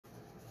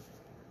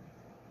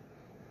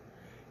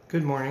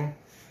Good morning.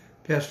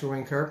 Pastor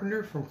Wayne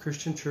Carpenter from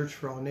Christian Church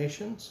for All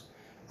Nations.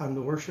 I'm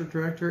the worship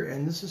director,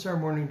 and this is our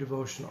morning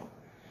devotional.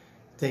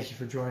 Thank you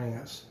for joining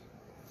us.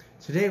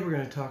 Today we're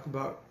going to talk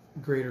about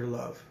greater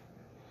love.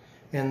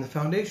 And the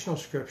foundational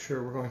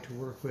scripture we're going to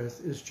work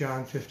with is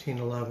John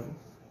 15:11.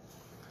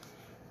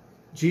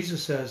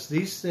 Jesus says,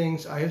 "These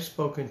things I have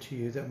spoken to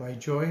you, that my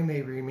joy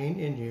may remain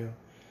in you,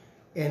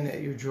 and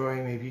that your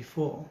joy may be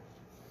full.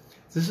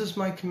 This is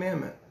my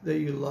commandment, that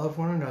you love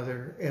one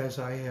another as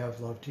I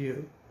have loved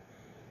you.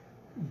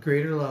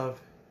 Greater love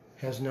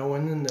has no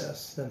one than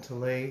this, than to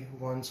lay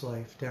one's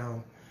life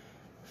down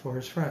for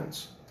his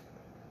friends."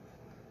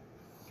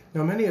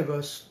 Now, many of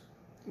us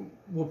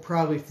will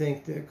probably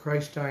think that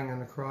Christ dying on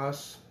the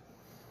cross,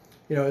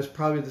 is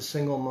probably the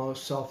single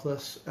most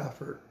selfless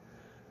effort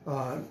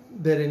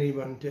that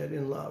anyone did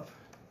in love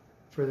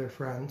for their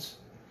friends.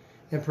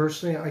 And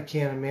personally, I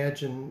can't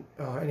imagine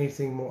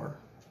anything more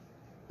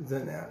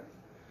than that.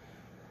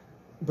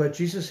 But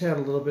Jesus had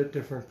a little bit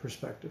different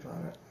perspective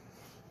on it.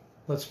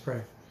 Let's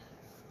pray.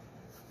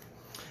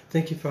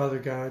 Thank you, Father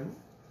God,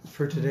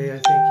 for today. I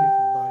thank you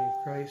for the body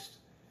of Christ.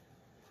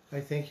 I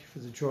thank you for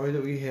the joy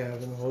that we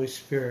have in the Holy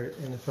Spirit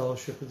and the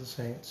fellowship of the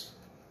saints.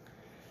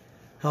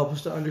 Help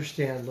us to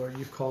understand, Lord,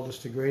 you've called us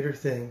to greater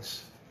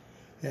things,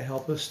 and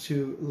help us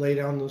to lay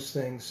down those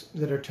things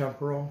that are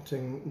temporal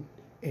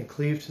and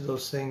cleave to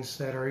those things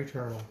that are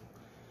eternal.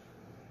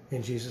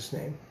 In Jesus'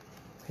 name,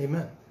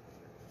 amen.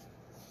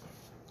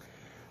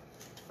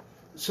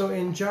 So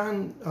in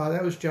John,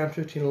 that was John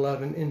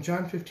 15:11. In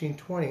John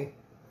 15:20,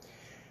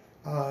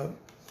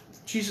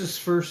 Jesus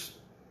first,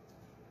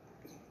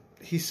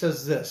 he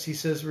says this. He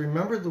says,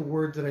 "Remember the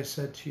word that I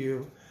said to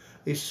you,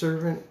 a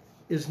servant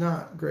is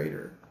not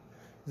greater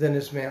than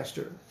his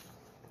master.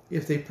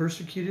 If they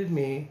persecuted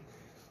me,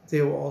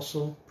 they will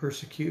also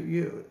persecute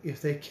you.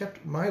 If they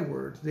kept my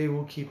word, they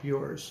will keep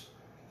yours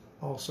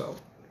also."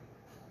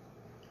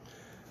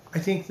 I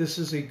think this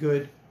is a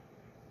good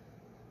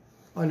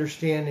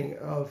understanding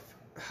of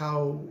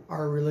how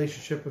our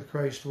relationship with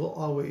Christ will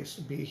always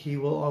be. He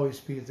will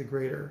always be the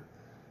greater.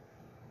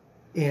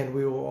 And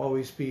we will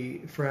always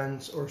be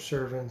friends or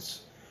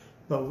servants,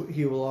 but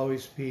he will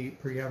always be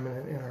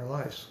preeminent in our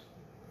lives.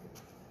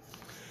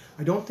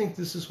 I don't think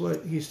this is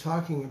what he's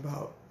talking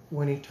about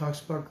when he talks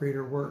about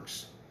greater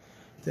works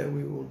that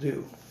we will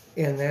do.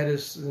 And that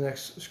is the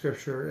next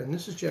scripture. And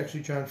this is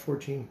actually John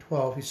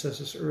 14:12. He says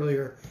this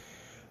earlier.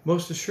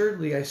 "Most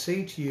assuredly, I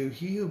say to you,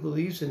 he who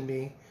believes in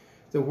me,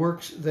 the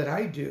works that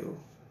I do,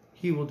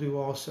 he will do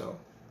also.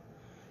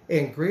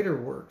 And greater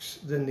works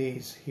than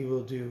these he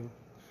will do,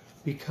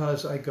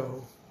 because I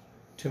go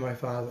to my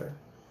Father."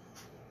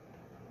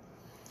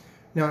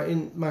 Now,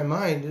 in my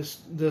mind, this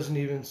doesn't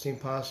even seem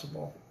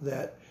possible.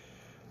 But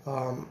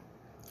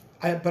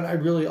I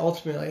really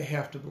ultimately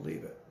have to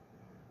believe it.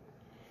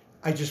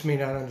 I just may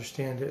not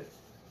understand it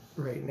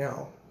right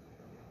now.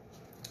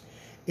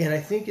 And I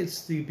think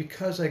it's the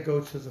 "because I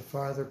go to the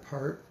Father"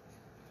 part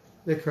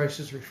that Christ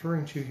is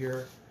referring to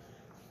here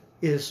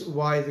is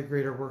why the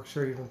greater works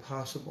are even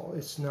possible.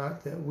 It's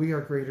not that we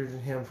are greater than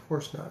him, of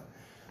course not.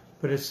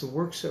 But it's the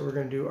works that we're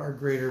going to do are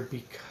greater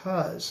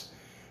because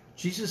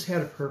Jesus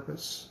had a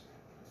purpose.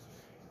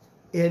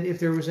 And if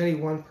there was any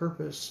one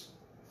purpose,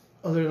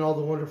 other than all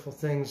the wonderful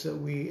things that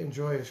we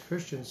enjoy as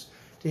Christians,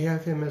 to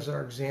have him as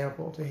our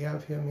example, to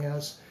have him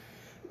as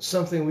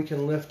something we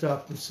can lift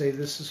up and say,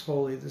 this is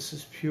holy, this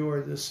is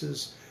pure, this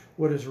is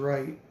what is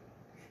right,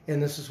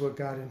 and this is what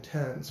God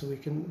intends. We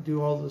can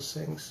do all those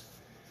things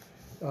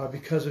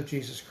because of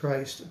Jesus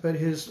Christ. But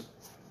his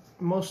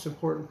most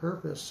important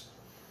purpose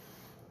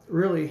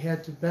really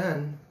had to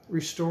been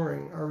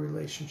restoring our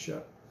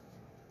relationship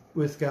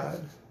with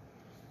God.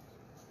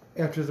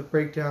 After the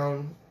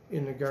breakdown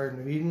in the Garden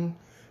of Eden,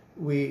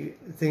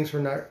 things were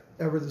not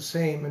ever the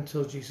same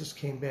until Jesus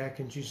came back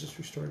and Jesus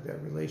restored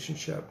that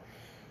relationship.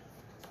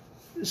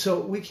 So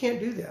we can't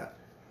do that.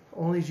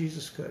 Only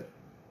Jesus could.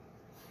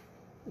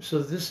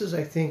 So this is,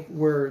 I think,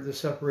 where the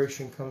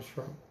separation comes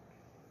from,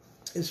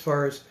 as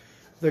far as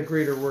the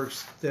greater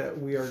works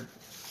that we are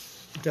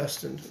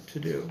destined to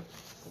do.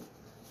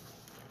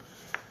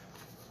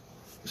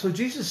 So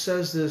Jesus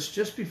says this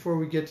just before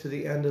we get to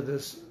the end of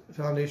this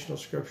foundational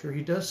scripture.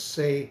 He does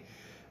say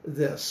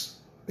this.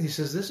 He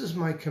says, "This is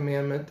my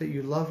commandment, that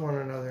you love one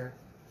another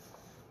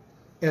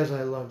as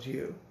I loved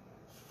you."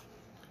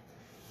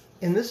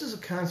 And this is a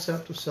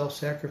concept of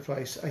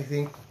self-sacrifice, I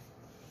think,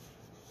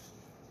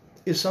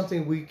 is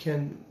something we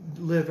can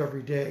live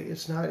every day.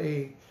 It's not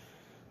a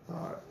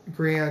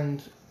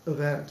grand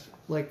event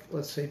like,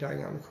 let's say,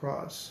 dying on the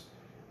cross.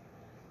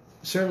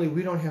 Certainly,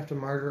 we don't have to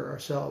martyr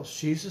ourselves.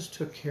 Jesus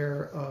took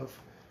care of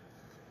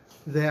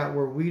that,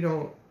 where we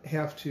don't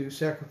have to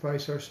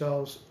sacrifice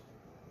ourselves,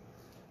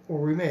 or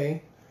we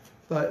may,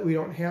 but we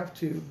don't have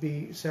to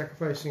be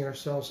sacrificing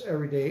ourselves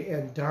every day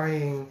and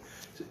dying,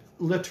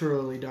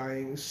 literally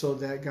dying, so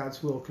that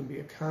God's will can be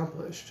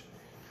accomplished.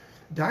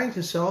 Dying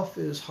to self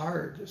is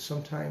hard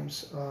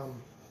sometimes.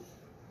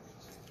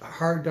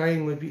 Hard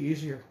dying would be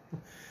easier.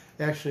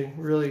 Actually,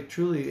 really,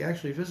 truly,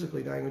 actually,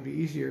 physically dying would be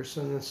easier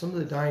than some of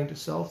the dying to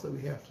self that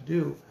we have to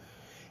do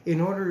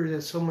in order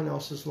that someone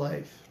else's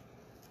life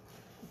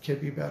can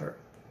be better.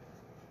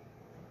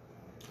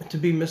 To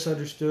be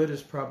misunderstood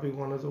is probably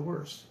one of the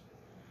worst.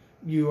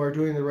 You are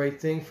doing the right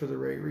thing for the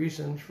right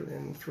reason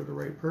and for the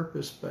right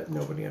purpose, but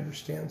nobody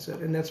understands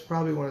it. And that's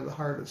probably one of the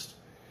hardest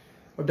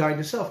of dying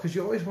to self, because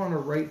you always want to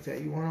right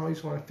that. You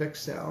always want to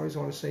fix that. Always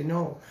want to say,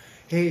 no,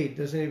 hey,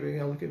 does anybody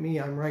look at me?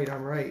 I'm right.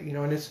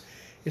 And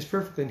it's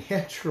perfectly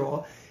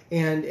natural.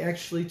 And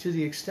actually, to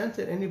the extent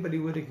that anybody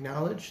would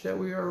acknowledge that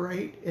we are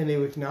right, and they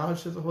would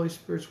acknowledge that the Holy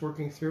Spirit's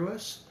working through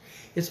us,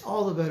 it's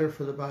all the better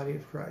for the body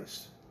of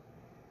Christ.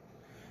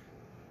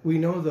 We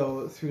know,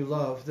 though, through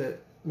love, that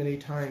many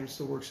times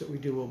the works that we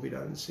do will be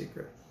done in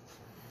secret.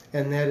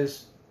 And that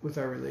is with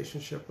our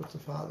relationship with the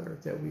Father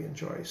that we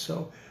enjoy.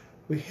 So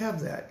we have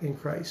that in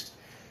Christ.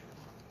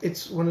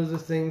 It's one of the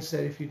things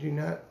that if you do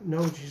not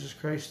know Jesus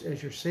Christ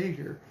as your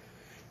Savior,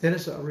 that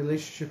is a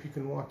relationship you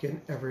can walk in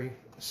every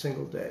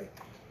single day.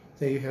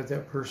 That you have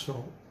that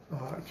personal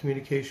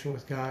communication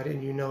with God,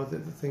 and you know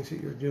that the things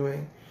that you're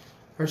doing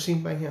are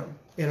seen by Him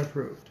and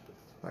approved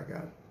by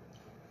God.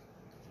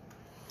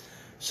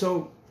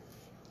 So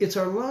it's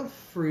our love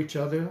for each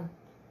other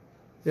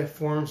that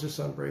forms this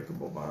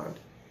unbreakable bond.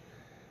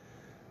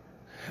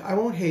 I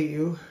won't hate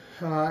you.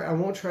 I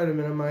won't try to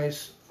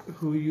minimize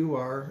who you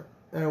are.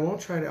 And I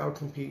won't try to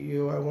outcompete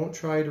you. I won't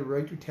try to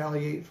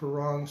retaliate for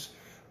wrongs.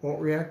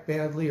 Won't react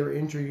badly or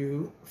injure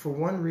you for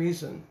one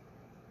reason,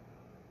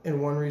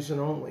 and one reason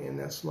only, and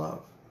that's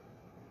love.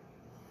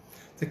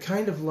 The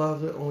kind of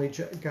love that only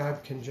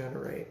God can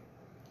generate.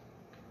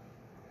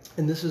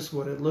 And this is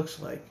what it looks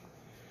like.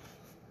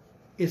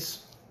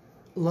 It's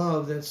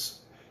love that's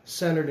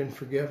centered in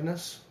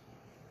forgiveness,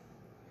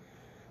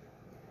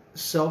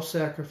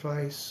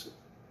 self-sacrifice,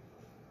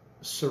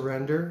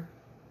 surrender,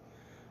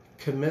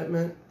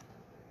 commitment,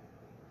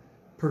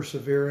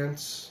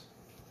 perseverance,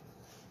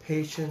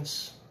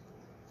 patience,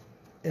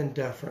 and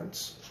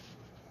deference.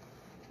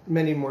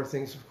 Many more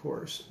things, of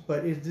course,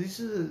 but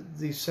these are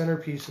the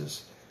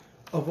centerpieces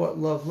of what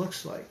love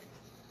looks like.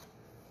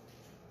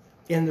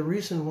 And the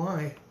reason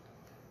why,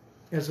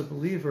 as a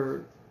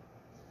believer,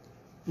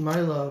 my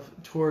love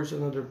towards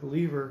another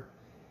believer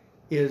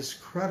is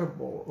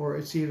credible, or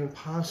it's even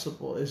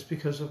possible, is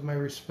because of my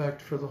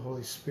respect for the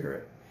Holy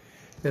Spirit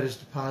that is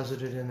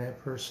deposited in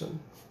that person.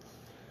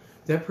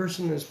 That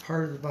person is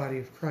part of the body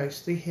of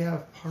Christ. They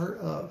have part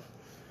of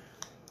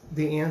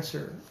the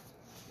answer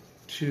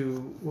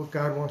to what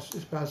God wants,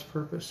 is God's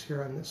purpose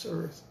here on this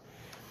earth.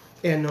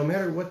 And no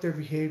matter what their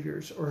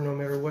behaviors, or no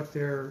matter what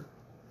their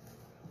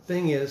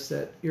thing is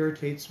that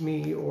irritates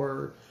me,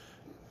 or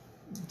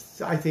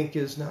I think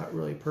is not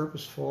really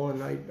purposeful,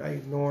 and I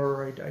ignore,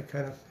 or I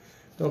kind of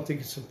don't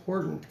think it's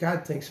important.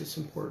 God thinks it's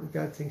important.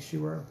 God thinks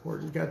you are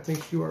important. God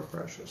thinks you are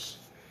precious.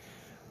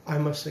 I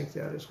must think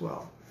that as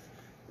well.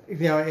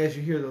 Now, as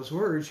you hear those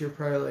words, you're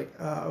probably like,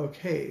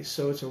 okay,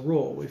 so it's a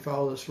rule. We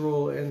follow this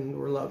rule and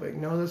we're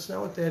loving. No, that's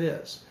not what that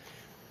is.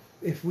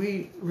 If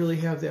we really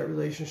have that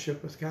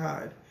relationship with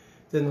God,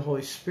 then the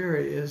Holy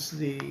Spirit is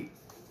the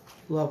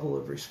level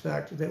of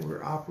respect that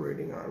we're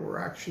operating on. We're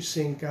actually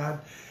seeing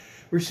God.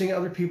 We're seeing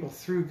other people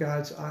through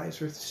God's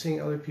eyes. We're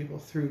seeing other people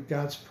through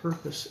God's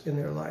purpose in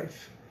their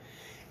life.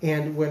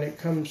 And when it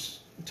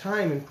comes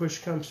time and push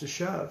comes to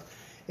shove,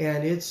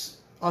 and it's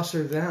us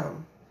or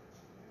them,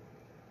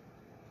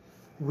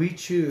 we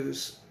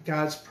choose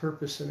God's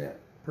purpose in that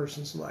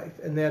person's life,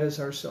 and that is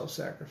our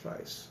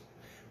self-sacrifice.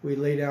 We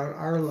lay down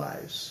our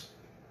lives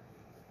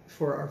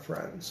for our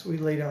friends. We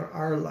lay down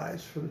our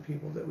lives for the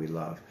people that we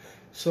love,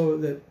 so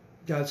that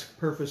God's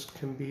purpose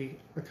can be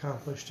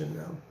accomplished in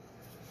them.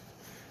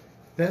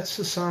 That's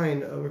the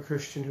sign of a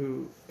Christian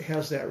who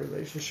has that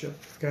relationship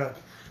with God.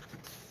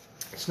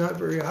 It's not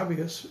very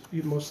obvious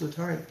most of the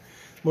time.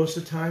 Most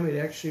of the time, it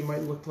actually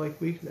might look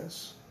like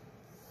weakness,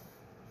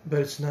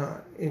 but it's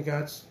not. In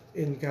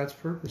God's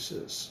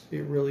purposes,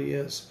 it really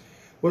is.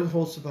 What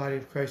holds the body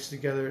of Christ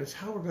together is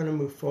how we're going to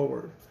move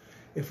forward.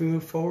 If we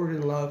move forward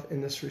in love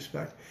in this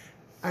respect.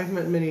 I've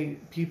met many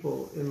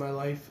people in my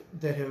life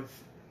that have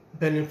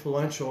been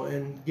influential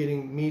in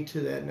getting me to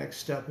that next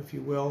step, if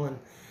you will, and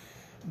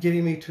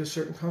getting me to a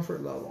certain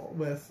comfort level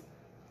with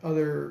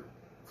other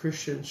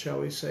Christians,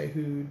 shall we say,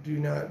 who do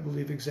not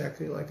believe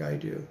exactly like I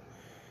do.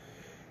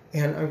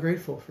 And I'm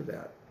grateful for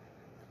that,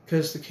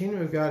 because the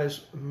kingdom of God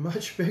is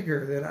much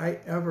bigger than I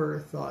ever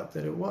thought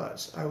that it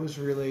was. I was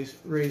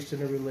raised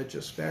in a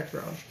religious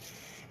background,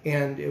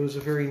 and it was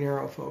a very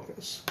narrow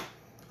focus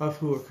of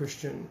who a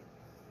Christian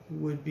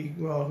would be,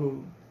 well,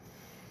 who,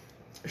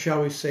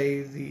 shall we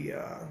say, the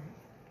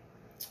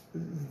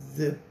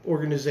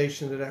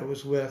organization that I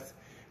was with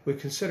would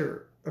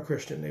consider a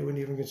Christian. They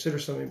wouldn't even consider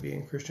somebody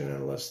being a Christian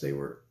unless they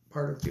were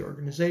part of the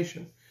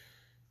organization.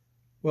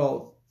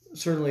 Well,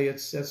 certainly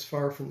that's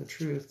far from the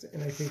truth,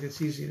 and I think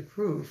it's easy to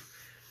prove.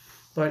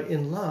 But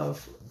in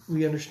love,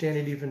 we understand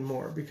it even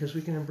more, because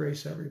we can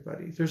embrace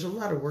everybody. There's a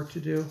lot of work to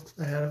do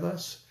ahead of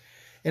us,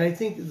 and I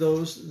think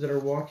those that are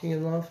walking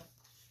in love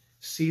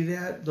see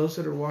that. Those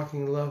that are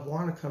walking in love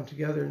want to come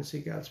together and see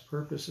God's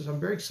purposes. I'm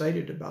very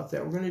excited about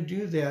that. We're going to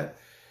do that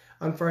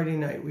on Friday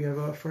night. We have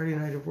a Friday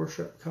night of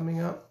worship coming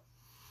up,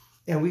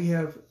 and we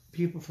have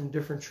people from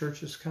different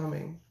churches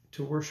coming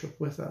to worship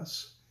with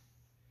us.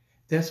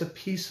 That's a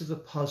piece of the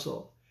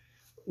puzzle.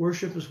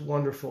 Worship is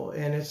wonderful,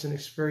 and it's an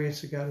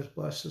experience that God has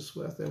blessed us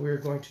with, and we're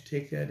going to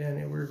take that in,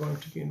 and we're going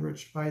to be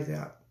enriched by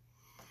that.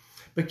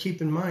 But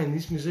keep in mind,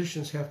 these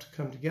musicians have to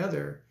come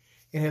together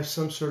and have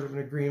some sort of an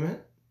agreement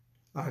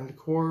on the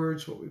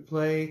chords, what we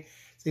play,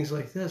 things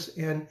like this.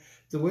 And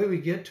the way we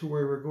get to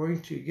where we're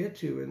going to get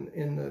to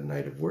in the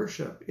night of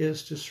worship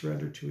is to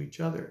surrender to each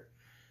other.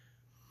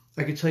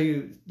 I can tell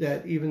you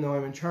that even though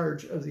I'm in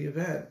charge of the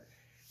event,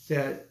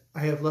 that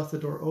I have left the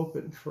door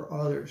open for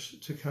others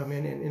to come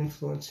in and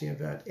influence the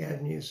event,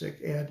 add music,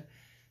 add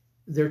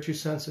their 2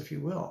 cents, if you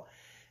will.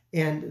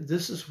 And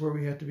this is where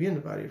we have to be in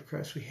the body of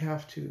Christ. We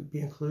have to be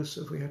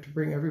inclusive. We have to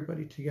bring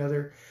everybody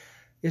together.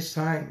 It's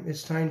time.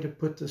 It's time to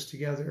put this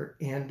together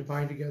and to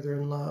bind together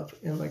in love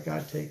and let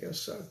God take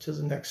us to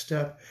the next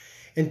step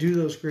and do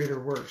those greater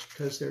works,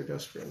 because they're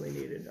desperately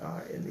needed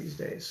in these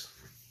days.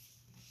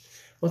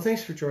 Well,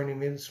 thanks for joining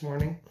me this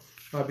morning.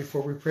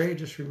 Before we pray,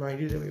 just remind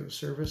you that we have a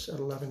service at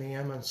 11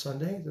 a.m. on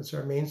Sunday. That's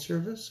our main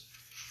service.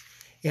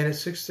 And at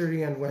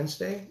 6:30 on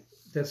Wednesday,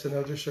 that's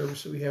another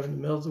service that we have in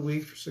the middle of the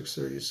week for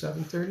 6:30 to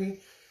 7:30,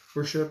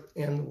 worship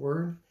and the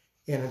Word.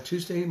 And on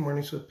Tuesday,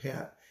 Mornings with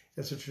Pat.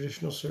 That's a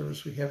traditional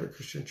service we have at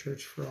Christian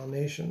Church for All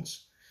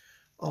Nations.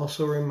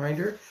 Also a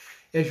reminder,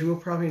 as you will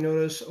probably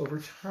notice over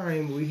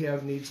time, we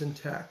have needs in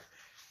tech.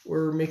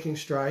 We're making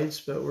strides,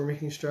 but we're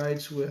making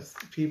strides with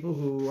people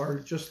who are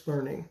just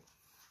learning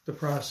the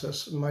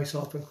process,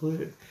 myself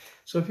included.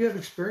 So if you have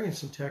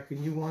experience in tech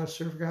and you want to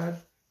serve God,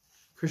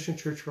 Christian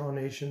Church for All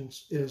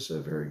Nations is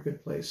a very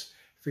good place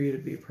for you to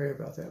be. Pray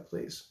about that,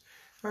 please.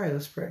 All right,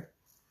 let's pray.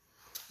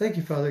 Thank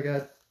you, Father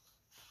God,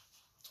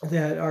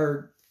 that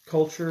our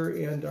culture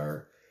and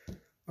our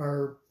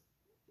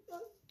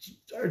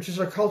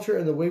culture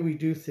and the way we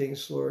do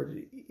things,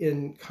 Lord,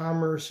 in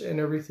commerce and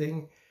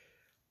everything,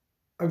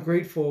 I'm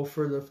grateful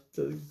for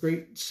the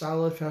great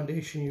solid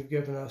foundation you've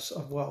given us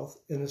of wealth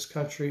in this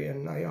country,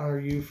 and I honor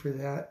you for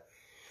that.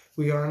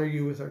 We honor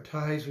you with our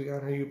tithes. We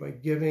honor you by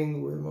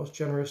giving. We're the most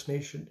generous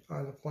nation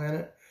on the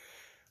planet.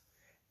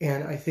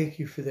 And I thank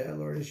you for that,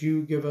 Lord. As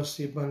you give us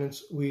the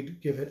abundance, we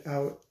give it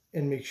out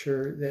and make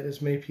sure that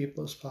as many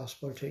people as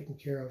possible are taken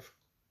care of.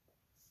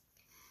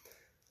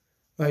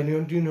 I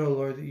do know,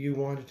 Lord, that you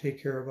want to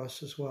take care of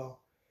us as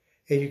well.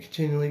 And you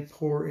continually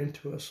pour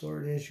into us,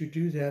 Lord. And as you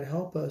do that,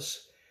 help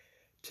us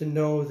to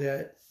know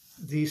that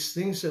these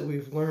things that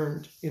we've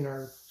learned in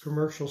our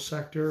commercial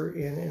sector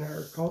and in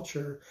our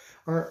culture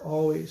aren't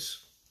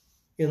always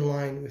in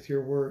line with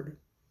your word.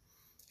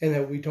 And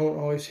that we don't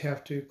always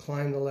have to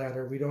climb the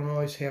ladder. We don't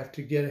always have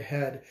to get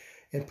ahead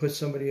and put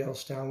somebody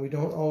else down. We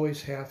don't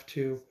always have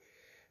to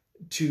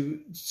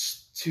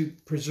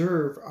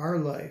preserve our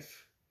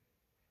life,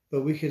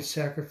 but we can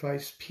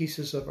sacrifice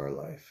pieces of our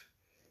life,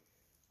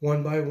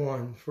 one by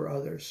one, for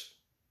others.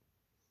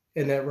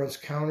 And that runs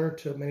counter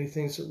to many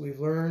things that we've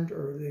learned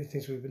or many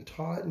things we've been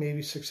taught.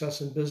 Maybe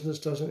success in business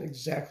doesn't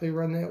exactly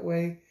run that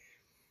way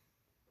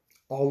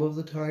all of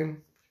the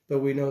time, but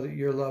we know that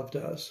your love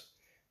does.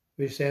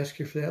 We just ask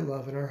you for that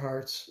love in our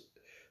hearts.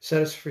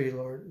 Set us free,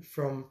 Lord,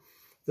 from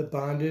the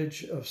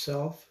bondage of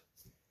self.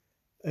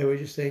 And we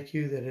just thank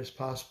you that it is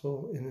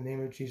possible in the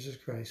name of Jesus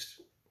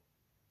Christ.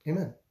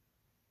 Amen.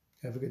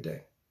 Have a good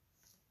day.